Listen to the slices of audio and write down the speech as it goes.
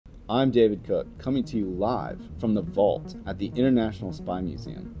I'm David Cook, coming to you live from the vault at the International Spy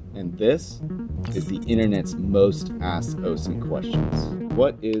Museum, and this is the internet's most asked OSINT questions.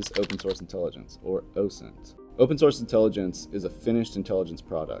 What is open source intelligence, or OSINT? Open source intelligence is a finished intelligence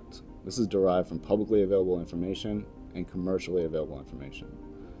product. This is derived from publicly available information and commercially available information.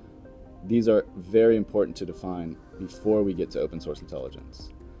 These are very important to define before we get to open source intelligence.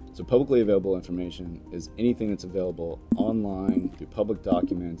 So publicly available information is anything that's available online through public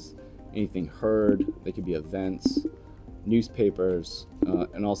documents, anything heard. They could be events, newspapers,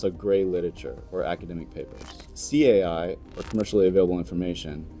 and also gray literature or academic papers. CAI, or commercially available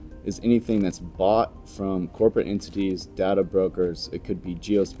information, is anything that's bought from corporate entities, data brokers. It could be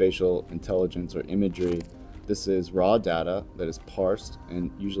geospatial intelligence or imagery. This is raw data that is parsed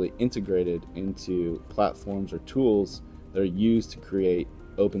and usually integrated into platforms or tools that are used to create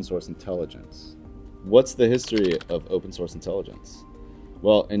open source intelligence. What's the history of open source intelligence?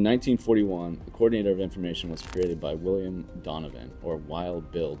 Well, in 1941, the Coordinator of Information was created by William Donovan, or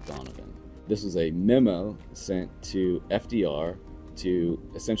Wild Bill Donovan. This was a memo sent to FDR to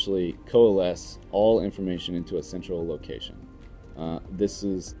essentially coalesce all information into a central location. This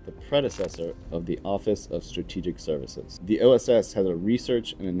is the predecessor of the Office of Strategic Services. The OSS has a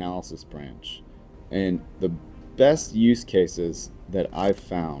research and analysis branch, and the best use cases that I've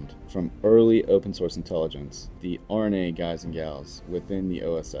found from early open source intelligence, the RNA guys and gals within the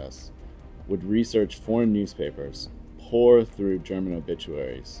OSS would research foreign newspapers, pour through German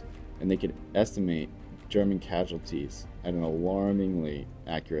obituaries, and they could estimate German casualties at an alarmingly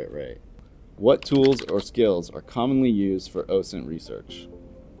accurate rate. What tools or skills are commonly used for OSINT research?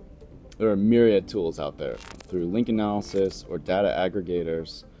 There are myriad tools out there through link analysis or data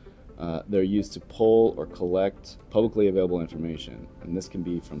aggregators. They're used to pull or collect publicly available information, and this can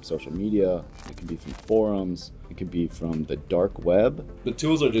be from social media, it can be from forums, it could be from the dark web. The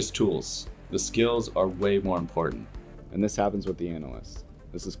tools are just tools. The skills are way more important. And this happens with the analyst.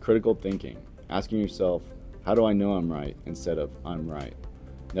 This is critical thinking, asking yourself, how do I know I'm right, instead of I'm right.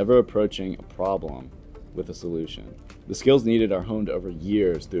 Never approaching a problem with a solution. The skills needed are honed over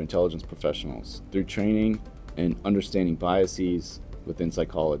years through intelligence professionals, through training and understanding biases within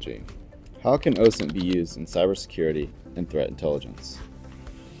psychology. How can OSINT be used in cybersecurity and threat intelligence?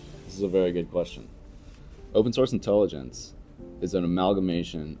 This is a very good question. Open source intelligence is an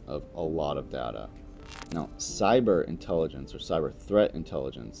amalgamation of a lot of data. Now, cyber intelligence or cyber threat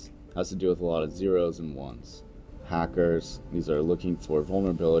intelligence has to do with a lot of zeros and ones. Hackers, these are looking for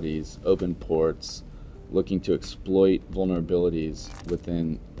vulnerabilities, open ports, looking to exploit vulnerabilities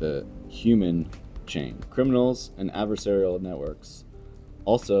within the human chain. Criminals and adversarial networks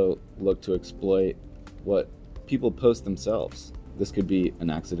also look to exploit what people post themselves. This could be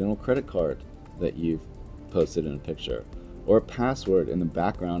an accidental credit card that you've posted in a picture, or a password in the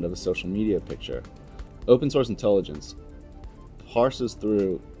background of a social media picture. Open source intelligence parses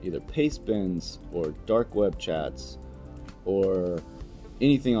through either paste bins or dark web chats or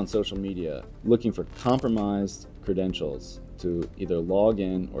anything on social media, looking for compromised credentials to either log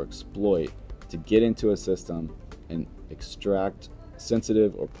in or exploit to get into a system and extract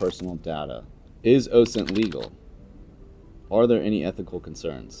sensitive or personal data. Is OSINT legal? Are there any ethical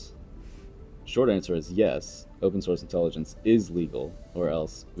concerns? Short answer is yes, open source intelligence is legal, or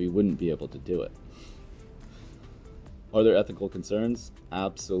else we wouldn't be able to do it. Are there ethical concerns?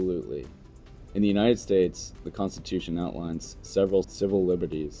 Absolutely. In the United States, the Constitution outlines several civil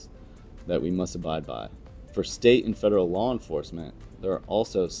liberties that we must abide by. For state and federal law enforcement, there are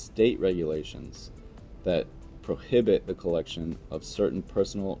also state regulations that prohibit the collection of certain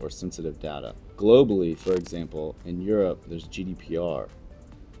personal or sensitive data. Globally, for example, in Europe, there's GDPR,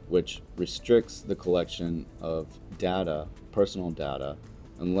 which restricts the collection of data, personal data,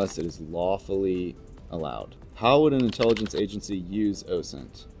 unless it is lawfully allowed. How would an intelligence agency use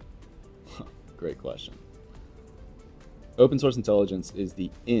OSINT? Great question. Open source intelligence is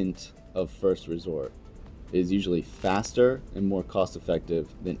the INT of first resort. It is usually faster and more cost-effective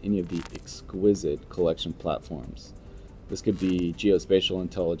than any of the exquisite collection platforms. This could be geospatial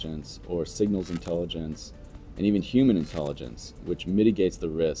intelligence or signals intelligence and even human intelligence, which mitigates the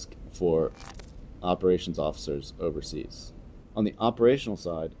risk for operations officers overseas. On the operational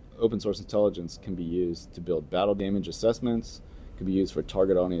side, open source intelligence can be used to build battle damage assessments, can be used for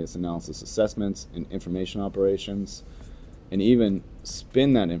target audience analysis assessments in information operations, and even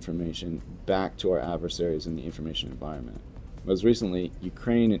spin that information back to our adversaries in the information environment. Most recently,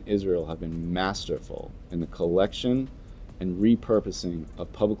 Ukraine and Israel have been masterful in the collection and repurposing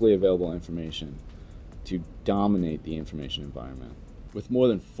of publicly available information to dominate the information environment. With more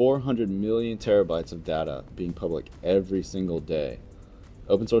than 400 million terabytes of data being public every single day,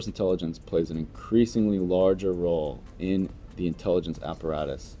 Open source intelligence plays an increasingly larger role in the intelligence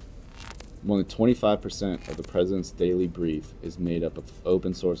apparatus. More than 25% of the president's daily brief is made up of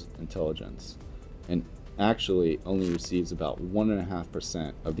open source intelligence, and actually only receives about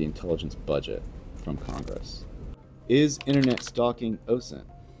 1.5% of the intelligence budget from Congress. Is internet stalking OSINT?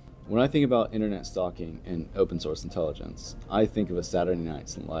 When I think about internet stalking and open source intelligence, I think of a Saturday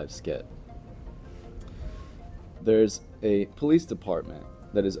Night Live skit. There's a police department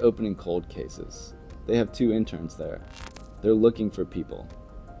that is opening cold cases. They have 2 interns there. They're looking for people.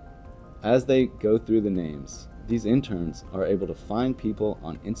 As they go through the names, these interns are able to find people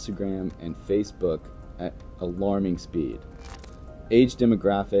on Instagram and Facebook at alarming speed. Age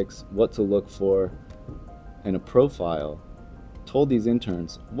demographics, what to look for, and a profile told these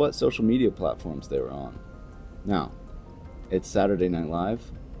interns what social media platforms they were on. Now, it's Saturday Night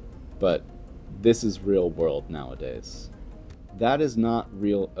Live, but this is real world nowadays. That is not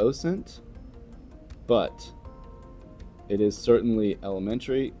real OSINT, but it is certainly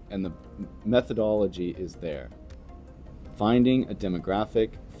elementary, and the methodology is there. Finding a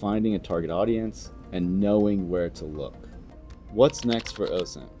demographic, finding a target audience, and knowing where to look. What's next for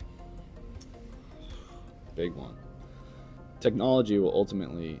OSINT? Big one. Technology will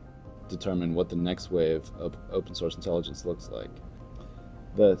ultimately determine what the next wave of open source intelligence looks like.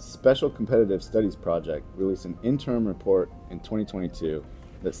 The Special Competitive Studies Project released an interim report in 2022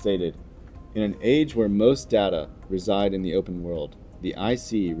 that stated, in an age where most data reside in the open world, the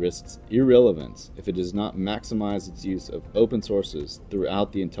IC risks irrelevance if it does not maximize its use of open sources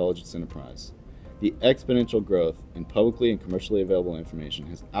throughout the intelligence enterprise. The exponential growth in publicly and commercially available information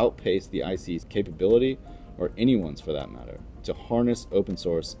has outpaced the IC's capability, or anyone's for that matter, to harness open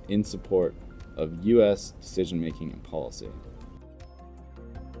source in support of U.S. decision-making and policy.